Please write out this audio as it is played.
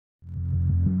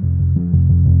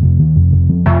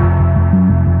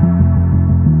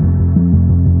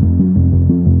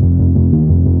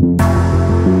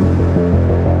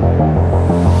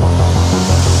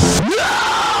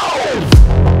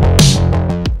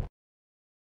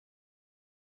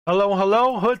Hello,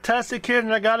 hello, HoodTastic here,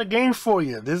 and I got a game for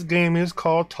you. This game is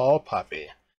called Tall Poppy.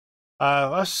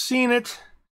 I've seen it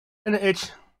in the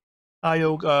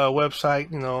itch.io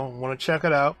website, want to check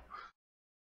it out.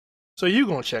 So you're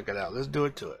going to check it out. Let's do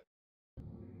it to it.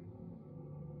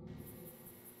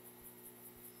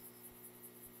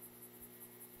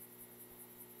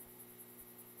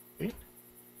 Okay.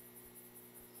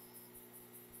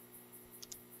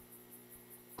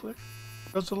 Click.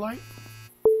 Does the light?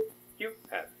 You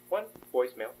have one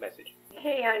voicemail message.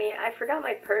 Hey, honey, I forgot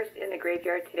my purse in the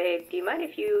graveyard today. Do you mind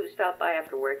if you stop by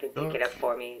after work and pick it up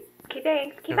for me? Okay,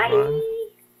 thanks. Okay, bye.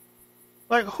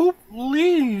 Like, who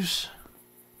leaves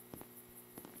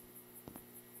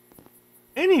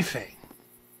anything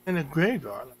in the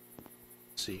graveyard?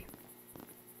 Let's see.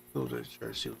 Go to the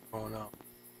church, see what's going on.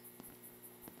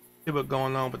 See what's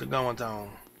going on with the going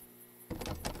on.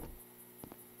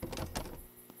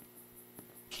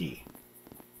 Key.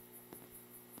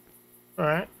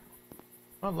 Alright.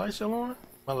 My light's still on?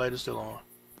 My light is still on.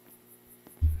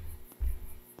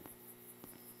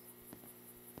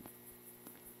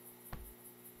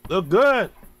 Look good.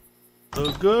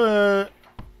 Look good.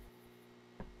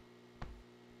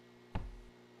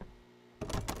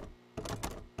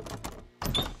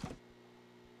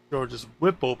 Or just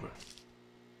whip open.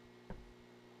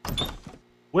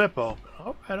 Whip open.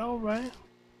 Alright, alright.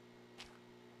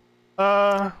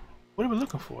 What are we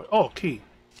looking for? Oh, key.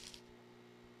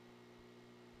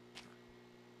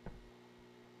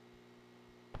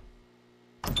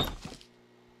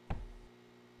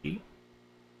 Key.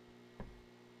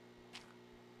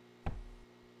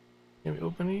 Can we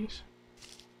open these?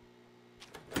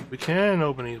 We can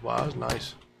open these. Wow, that's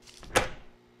nice.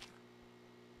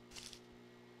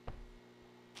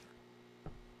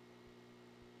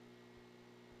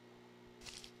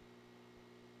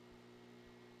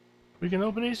 We can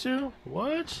open these too?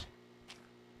 What?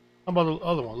 How about the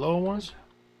other one? Lower ones?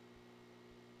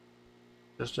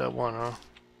 Just that one, huh?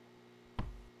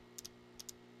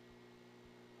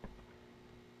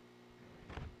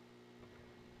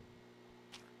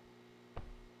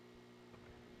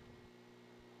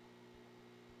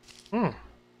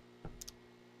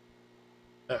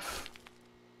 F.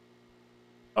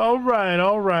 Alright,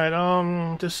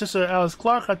 alright. The sister Alice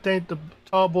Clark, I think the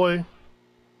tall boy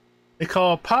they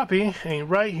call Poppy ain't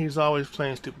right. He's always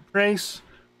playing stupid pranks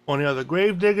on the other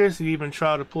grave diggers. He even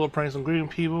tried to pull pranks on grieving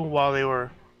people while they were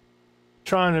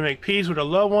trying to make peace with their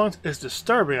loved ones. It's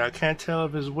disturbing. I can't tell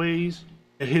if his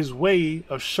way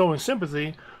of showing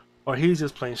sympathy or he's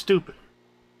just plain stupid.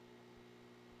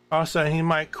 Also, he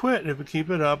might quit if we keep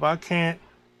it up. I can't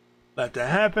let that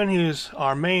happen. He's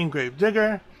our main grave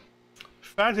digger.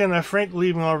 Fact that Frank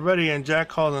leaving already and Jack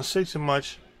calls him sick too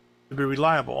much to be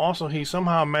reliable. Also, he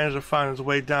somehow managed to find his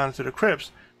way down to the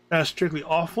crypts. That's strictly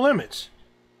off limits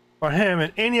for him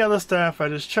and any other staff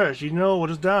at his church. You know what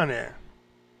is down there.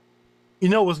 You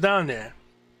know what's down there.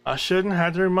 I shouldn't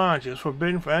have to remind you. It's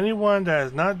forbidden for anyone that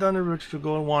has not done the ritual to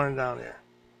go and wander down there.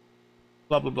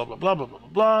 Blah blah blah blah blah blah blah blah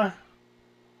blah.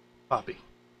 Poppy.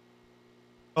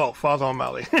 Oh, Father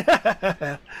O'Malley.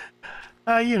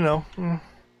 You know.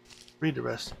 Read the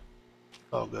rest.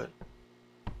 It's all good.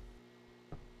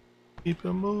 Keep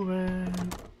it moving.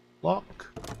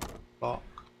 Lock. Lock.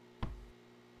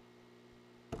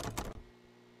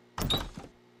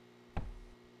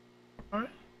 Alright.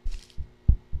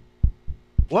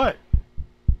 What?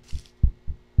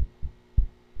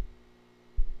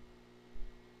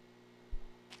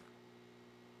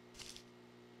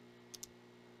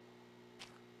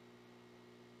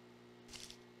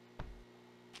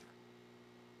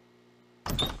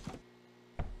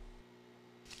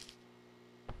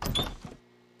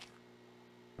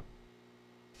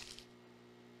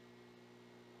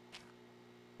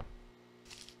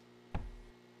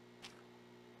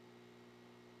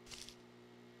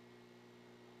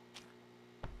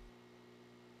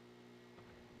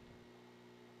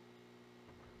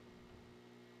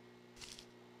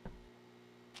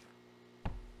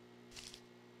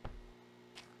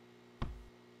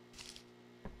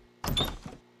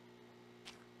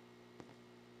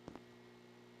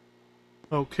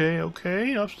 Okay,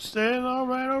 okay, upstairs,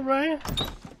 alright, alright.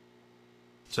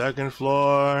 Second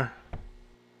floor.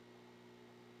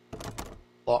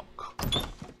 Lock.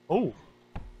 Oh.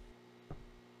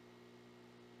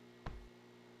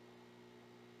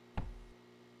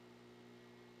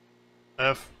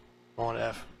 F. Come on,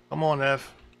 F. Come on,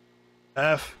 F.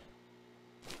 F.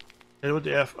 Hit it with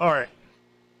the F. Alright.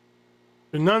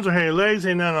 The nuns are hairy legs.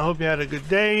 Hey, nun, I hope you had a good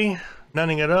day.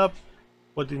 Nunning it up.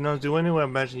 What do nuns do anyway? I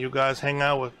imagine you guys hang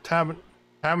out with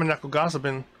tabernacle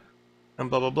gossiping and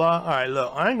blah blah blah. Alright,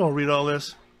 look, I ain't gonna read all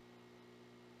this.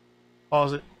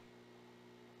 Pause it.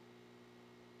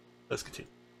 Let's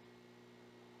continue.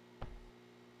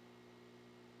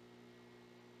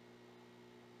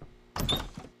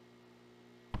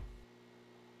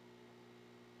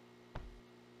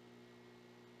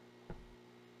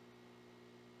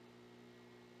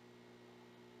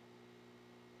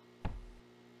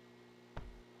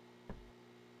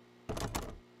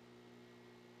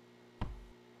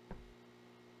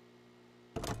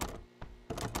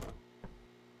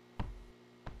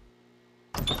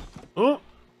 Oh.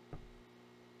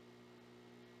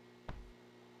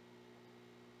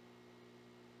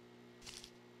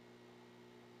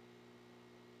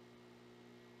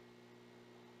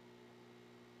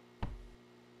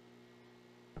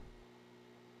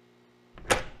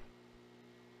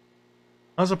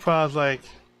 I'm surprised, like,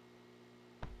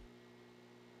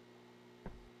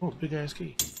 oh, big ass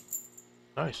key.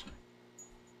 Nice.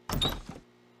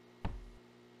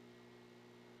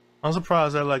 I'm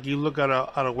surprised that, like, you look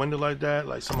out a window like that,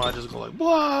 like somebody just go like,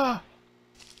 blah.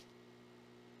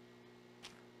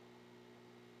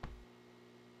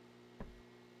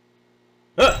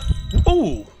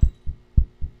 Ooh.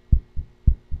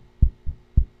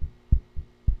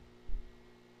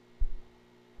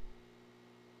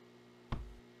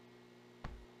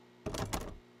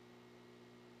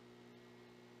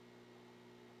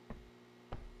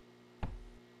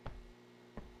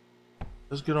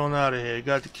 Let's get on out of here. You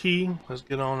got the key. Let's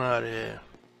get on out of here.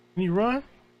 Can you run?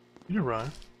 You can run.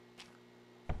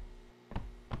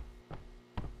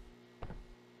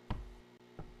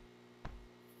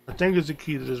 I think there's a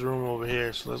key to this room over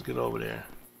here, so let's get over there.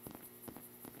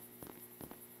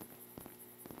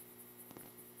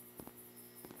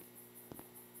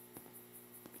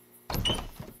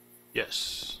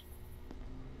 Yes.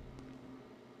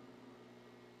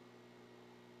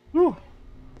 Whew.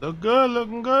 Look good,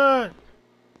 looking good.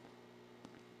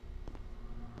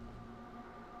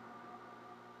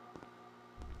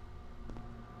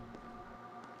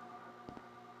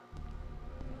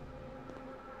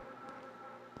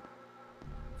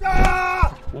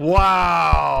 Ah!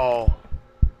 Wow.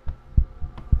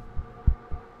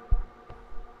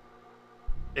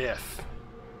 F.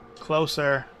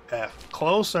 Closer. F.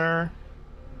 Closer.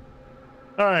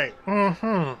 Alright.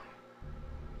 To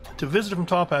visit from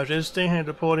Tall Patches, stay here at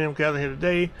the podium, gather here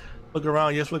today. Look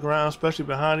around, yes, look around, especially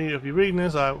behind you. If you're reading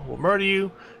this, I will murder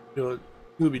you. You'll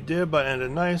be dead by the end of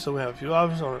the night, so we have a few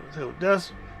options on the table of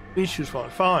death. Please choose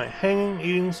following: hanging,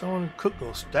 eating someone, cooking,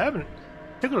 or stabbing,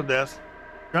 tickle to death,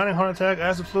 drowning, heart attack,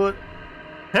 acid fluid,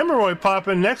 hemorrhoid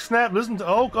popping, neck snap, listen to,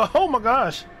 oh my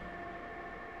gosh.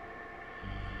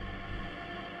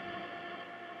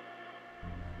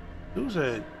 Who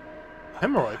said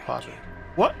hemorrhoid popping?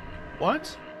 What?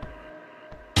 What?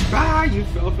 Ah, you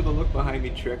fell for the look behind me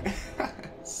trick.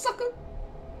 Sucker.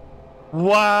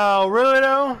 Wow, really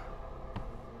though?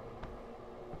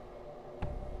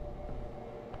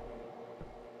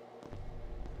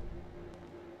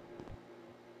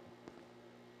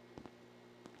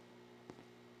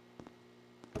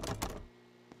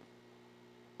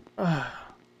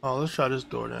 Oh, let's try this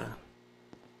door then.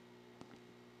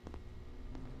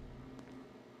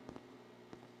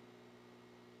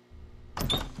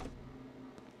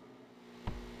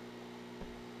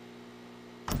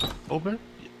 Open?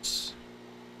 Yes.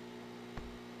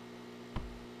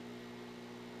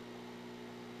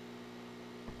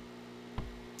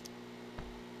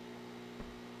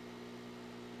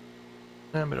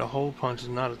 Damn it, a hole punch is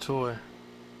not a toy.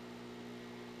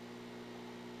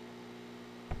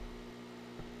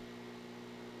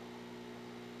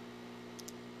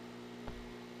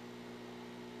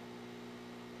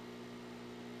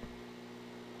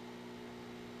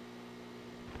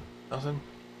 Nothing?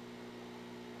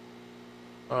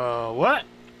 What?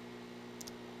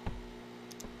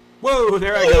 Whoa,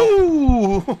 there I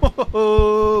go.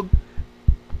 Ooh!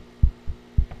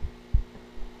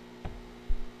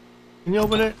 Can you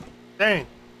open it? Dang.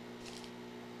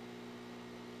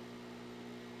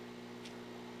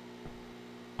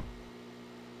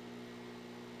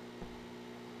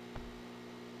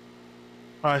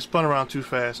 Alright, spun around too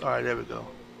fast. Alright, there we go.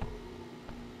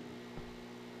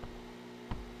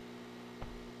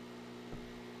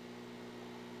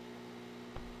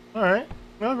 Alright,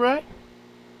 alright.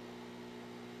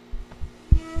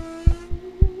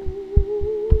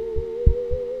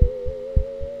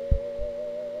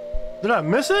 Did I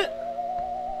miss it?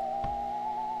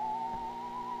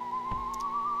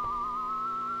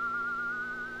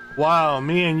 Wow,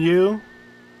 me and you?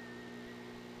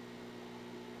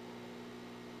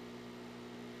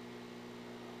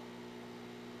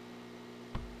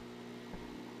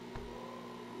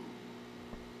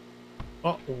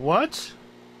 Oh, what?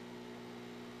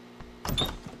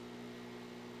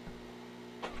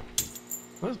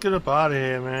 Let's get up out of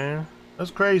here, man. That's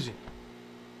crazy.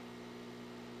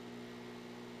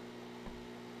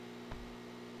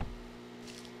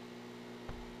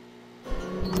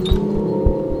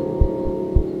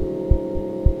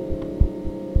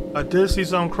 I did see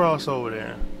some cross over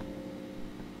there.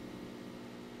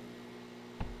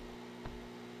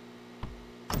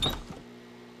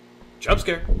 Jump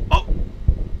scare. Oh!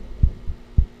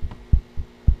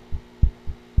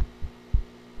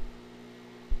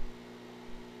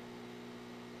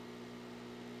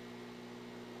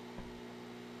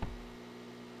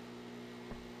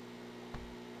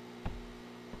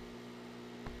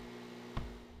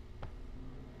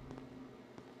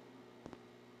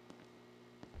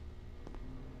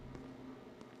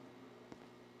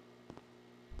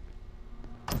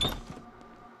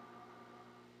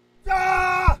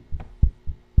 Ah!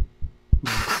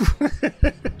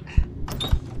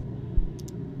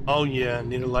 Oh yeah,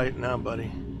 need a light now,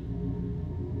 buddy.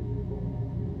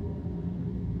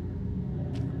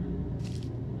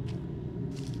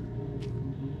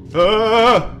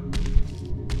 Ah!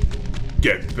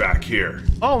 Get back here.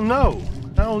 Oh no!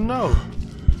 Oh no!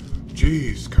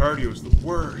 Jeez, cardio's the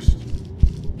worst.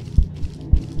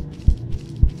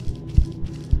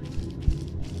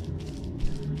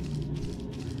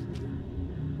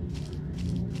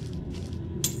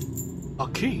 A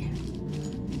key.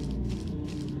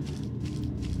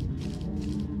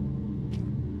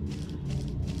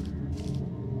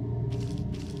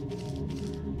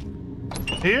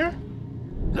 Here?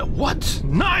 What?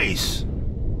 Nice!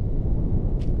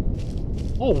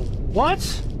 Oh, what?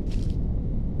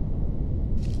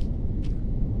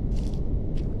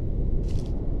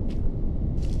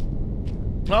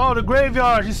 Oh, the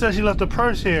graveyard. She said she left the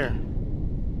purse here.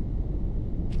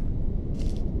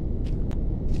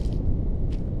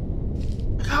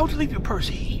 How would you leave your purse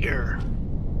here?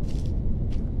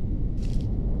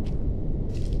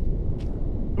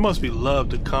 It must be love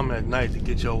to come at night to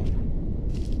get your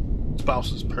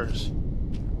spouse's purse.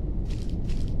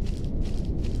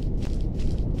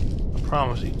 I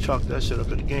promise he chalked that shit up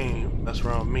to the game. That's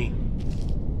around me.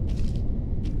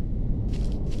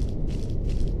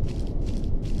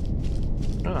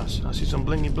 Ah, I see some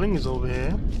blingy blingies over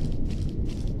here.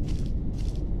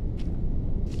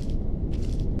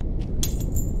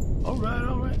 Alright,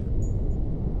 alright.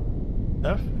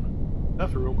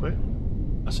 F it real quick.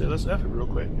 I said let's F it real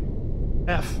quick.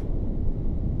 F.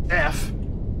 F.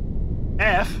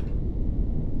 F.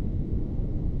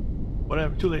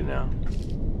 Whatever, too late now.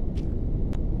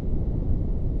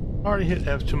 Already hit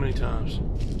F too many times.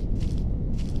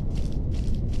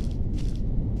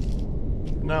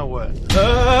 Now what?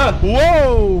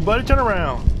 Whoa! Buddy, turn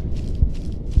around.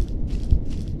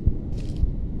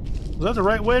 Was that the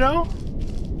right way though?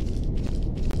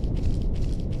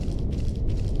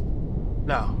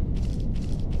 No.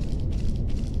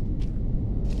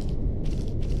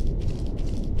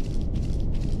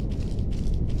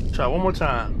 Try one more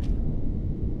time.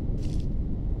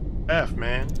 F,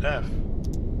 man. F.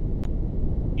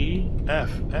 E, F,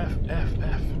 F, F,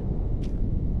 F.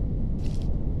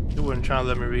 It wouldn't try to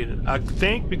let me read it. I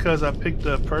think because I picked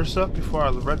the purse up before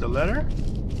I read the letter.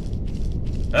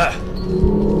 Ah.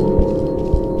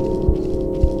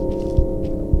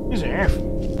 He's an F.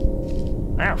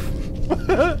 F.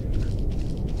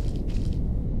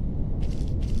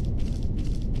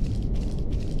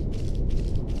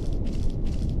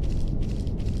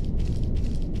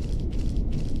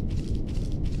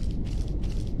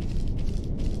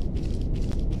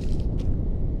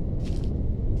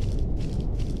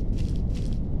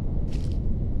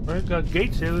 Alright, got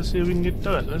gates here. Let's see if we can get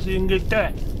through it. Let's see if we can get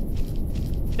that.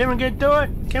 Can we get through it?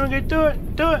 Can we get through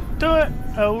it? Do it! Do it!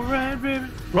 Alright, baby.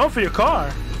 Run for your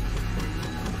car.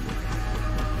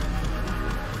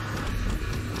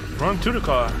 Run to the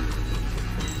car.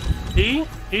 E?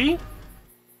 E?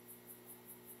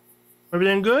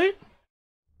 Everything good?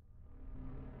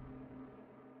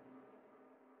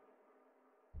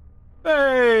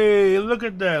 Hey, look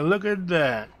at that. Look at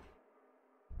that.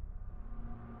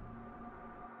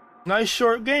 Nice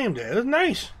short game there. It's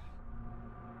nice.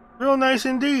 Real nice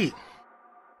indeed.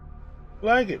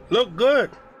 Like it. Look good.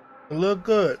 It look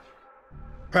good.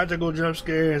 Practical jump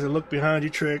scares, the look behind you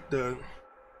trick, the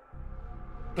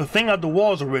thing out the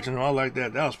wall's original. I like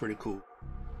that. That was pretty cool.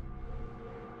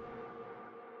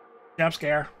 Jump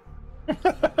scare.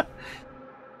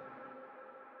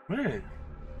 Man.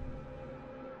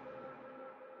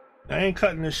 I ain't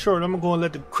cutting this short. I'm gonna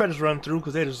let the credits run through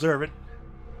because they deserve it.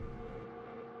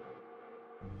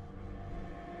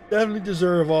 Definitely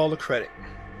deserve all the credit.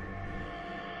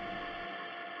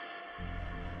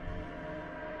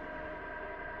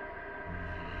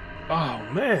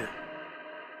 man.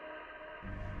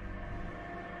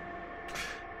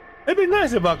 It'd be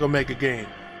nice if I could make a game.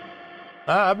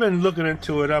 I've been looking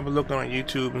into it. I've been looking on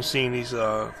YouTube and seeing these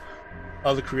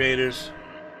other creators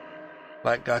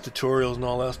like got tutorials and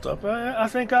all that stuff. I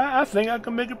think I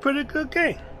can make a pretty good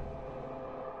game.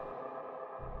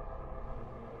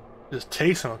 Just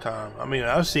take some time. I mean,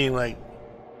 I've seen like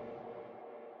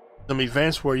some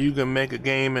events where you can make a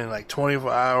game in like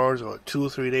 24 hours or 2 or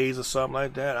 3 days or something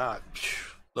like that.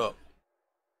 Look,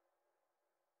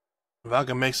 if I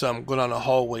can make something go down the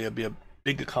hallway, it'd be a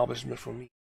big accomplishment for me.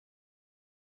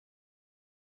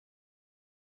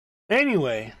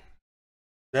 Anyway,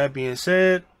 that being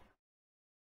said,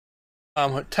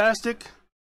 I'm HoodTastic.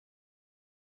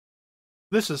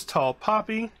 This is Tall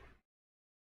Poppy,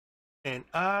 and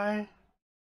I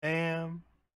am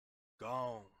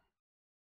gone.